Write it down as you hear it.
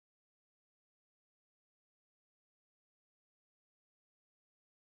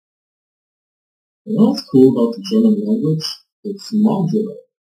And what's cool about the German language? It's modular.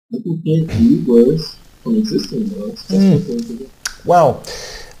 You can take new words from existing words just by putting together. Well,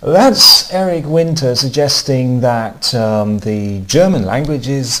 that's Eric Winter suggesting that the German language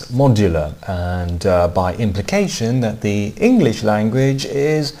is modular, and by implication that the English language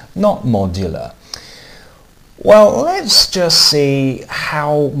is not modular. Well, let's just see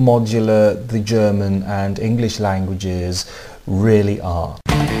how modular the German and English languages really are.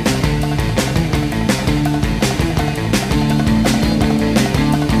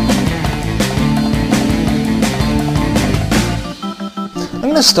 I'm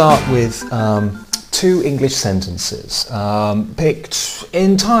going to start with two English sentences picked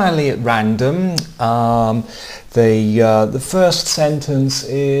entirely at random. The first sentence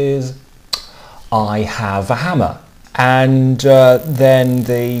is I have a hammer, and then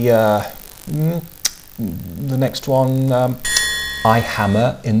the next one, I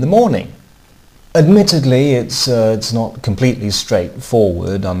hammer in the morning. Admittedly, it's not completely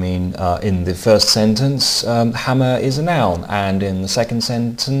straightforward. I mean, in the first sentence, hammer is a noun, and in the second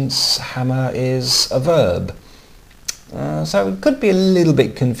sentence, hammer is a verb. So it could be a little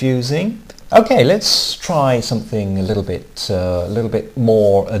bit confusing. Okay, let's try something a little bit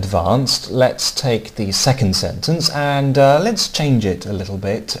more advanced. Let's take the second sentence and let's change it a little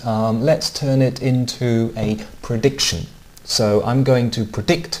bit. Let's turn it into a prediction. So I'm going to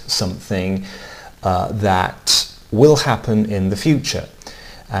predict something that will happen in the future.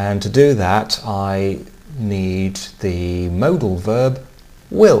 And to do that, I need the modal verb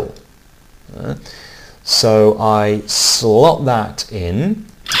will. So I slot that in.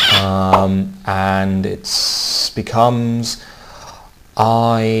 And it becomes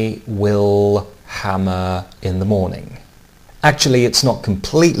I will hammer in the morning. Actually, it's not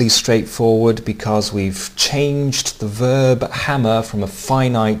completely straightforward because we've changed the verb hammer from a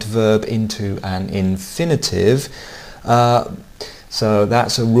finite verb into an infinitive. So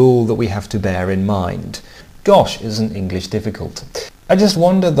that's a rule that we have to bear in mind. Gosh, isn't English difficult? I just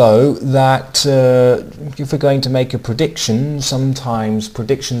wonder though that if we're going to make a prediction, sometimes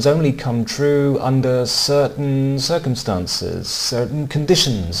predictions only come true under certain circumstances. Certain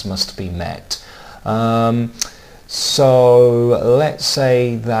conditions must be met. So let's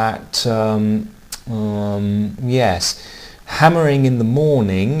say that, yes, hammering in the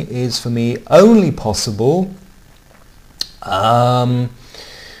morning is for me only possible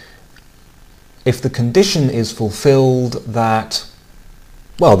if the condition is fulfilled that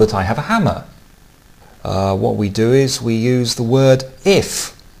I have a hammer. What we do is we use the word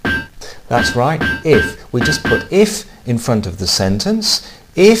if. That's right, if. We just put if in front of the sentence.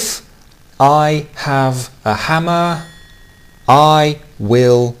 If I have a hammer, I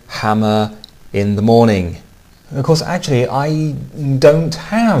will hammer in the morning. Of course, actually, I don't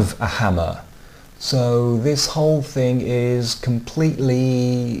have a hammer. So this whole thing is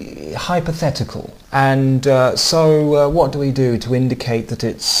completely hypothetical. And so what do we do to indicate that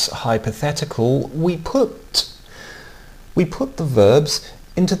it's hypothetical? We put the verbs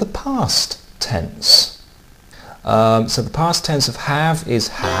into the past tense. So the past tense of have is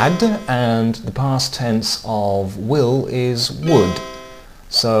had, and the past tense of will is would.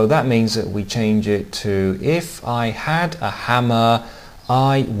 So that means that we change it to if I had a hammer,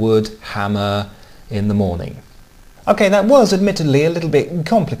 I would hammer in the morning. Okay, that was admittedly a little bit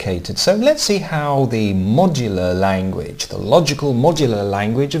complicated, so let's see how the modular language, the logical modular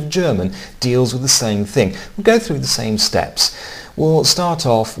language of German, deals with the same thing. We'll go through the same steps. We'll start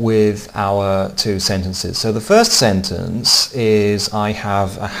off with our two sentences. So the first sentence is I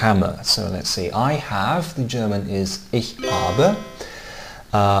have a hammer. So let's see, I have, the German is ich habe,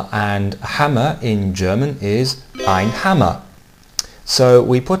 and hammer in German is ein Hammer. So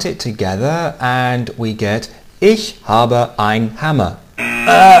we put it together and we get Ich habe ein Hammer.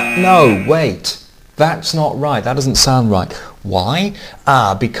 No, wait. That's not right. That doesn't sound right. Why?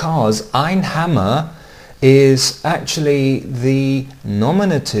 Because ein Hammer is actually the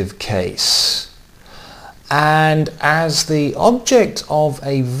nominative case. And as the object of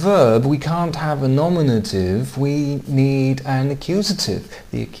a verb, we can't have a nominative, we need an accusative,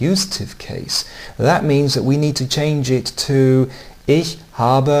 the accusative case. That means that we need to change it to Ich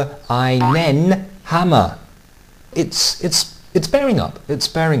habe einen Hammer. It's bearing up. It's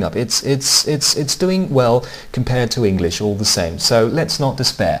bearing up. It's doing well compared to English all the same. So let's not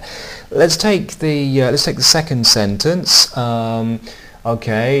despair. Let's take the second sentence.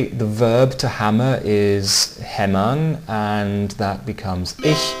 Okay, the verb to hammer is hämmern, and that becomes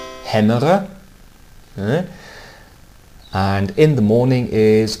ich hämmere. And in the morning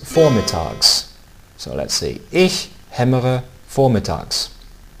is vormittags. So let's see. Ich hämmere vormittags.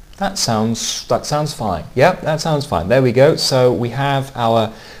 That sounds fine. Yep, that sounds fine. There we go. So we have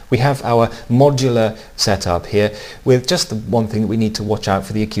our modular setup here with just the one thing that we need to watch out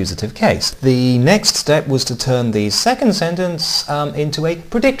for the accusative case. The next step was to turn the second sentence into a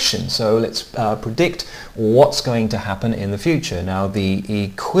prediction. So let's predict what's going to happen in the future. Now the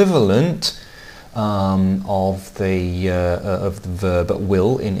equivalent of the verb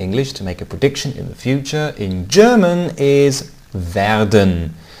will in English to make a prediction in the future in German is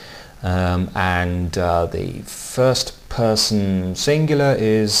werden. And the first person singular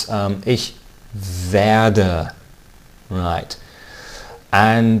is ich werde, right?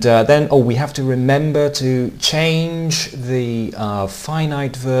 And then we have to remember to change the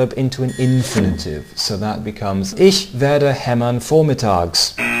finite verb into an infinitive, so that becomes ich werde hämmern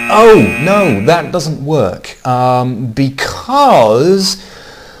vormittags. Oh no, that doesn't work because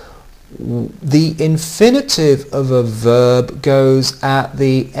the infinitive of a verb goes at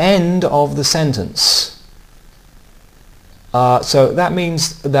the end of the sentence. So that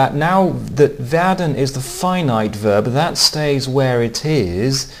means that now that werden is the finite verb, that stays where it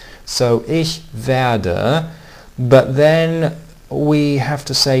is. So ich werde, but then we have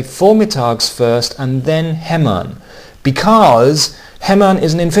to say vormittags first and then hämmern, because hämmern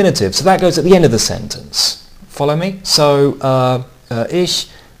is an infinitive, so that goes at the end of the sentence. Follow me? So ich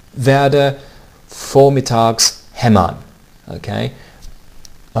werde vormittags hämmern. Okay.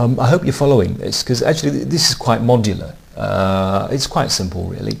 I hope you're following this, because actually this is quite modular. It's quite simple,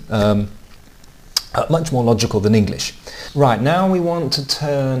 really. Much more logical than English. Right, now we want to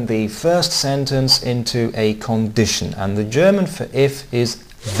turn the first sentence into a condition, and the German for if is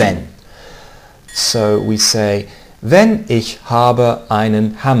wenn. So we say, wenn ich habe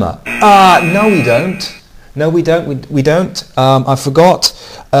einen Hammer. No we don't. No, we don't. We don't. I forgot.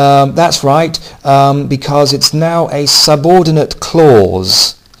 That's right, because it's now a subordinate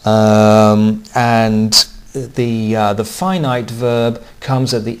clause, and the finite verb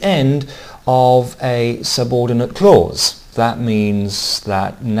comes at the end of a subordinate clause. That means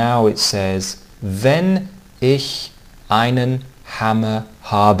that now it says, wenn ich einen Hammer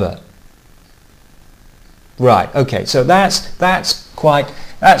habe. Right. Okay. So that's quite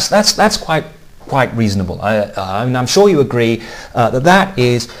reasonable. I'm sure you agree that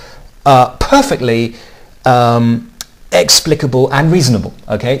is perfectly explicable and reasonable.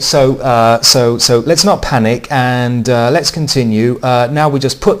 Okay, so let's not panic and let's continue. Now we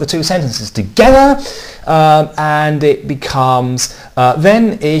just put the two sentences together and it becomes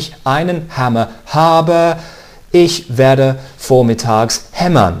wenn ich einen Hammer habe, ich werde vormittags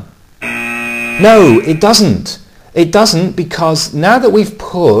hämmern. No, it doesn't. It doesn't, because now that we've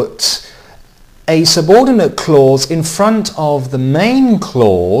put a subordinate clause in front of the main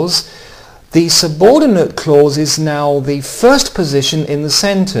clause, the subordinate clause is now the first position in the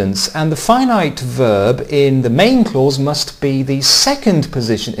sentence, and the finite verb in the main clause must be the second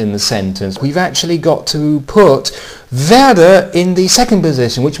position in the sentence. We've actually got to put werde in the second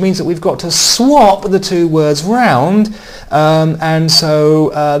position, which means that we've got to swap the two words round, and so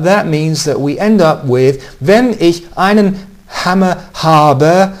that means that we end up with wenn ich einen Hammer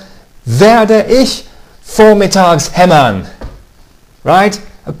habe, werde ich vormittags hämmern. Right?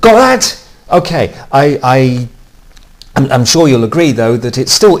 Got that? Okay, I'm sure you'll agree though that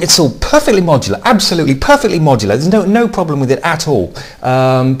it's still perfectly modular, absolutely perfectly modular. There's no problem with it at all.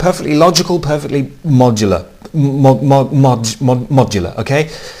 Perfectly logical, perfectly modular, modular. Okay,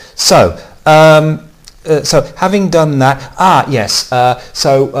 so so having done that, yes.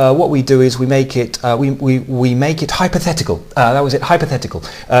 So what we do is we make it we make it hypothetical. That was it, hypothetical.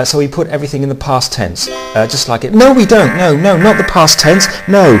 So we put everything in the past tense, just like it. No, we don't. No, not the past tense.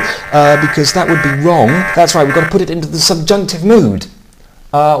 No, because that would be wrong. That's right. We've got to put it into the subjunctive mood,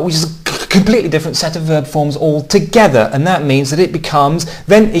 which is a completely different set of verb forms altogether, and that means that it becomes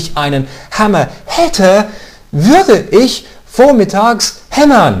wenn ich einen Hammer hätte, würde ich vormittags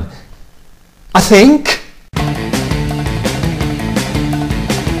hämmern. I think.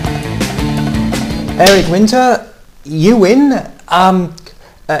 AericWinter, you win.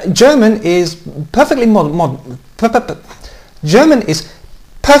 German is perfectly German is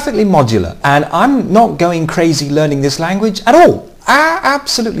perfectly modular, and I'm not going crazy learning this language at all.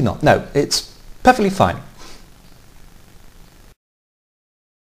 Absolutely not. No, it's perfectly fine.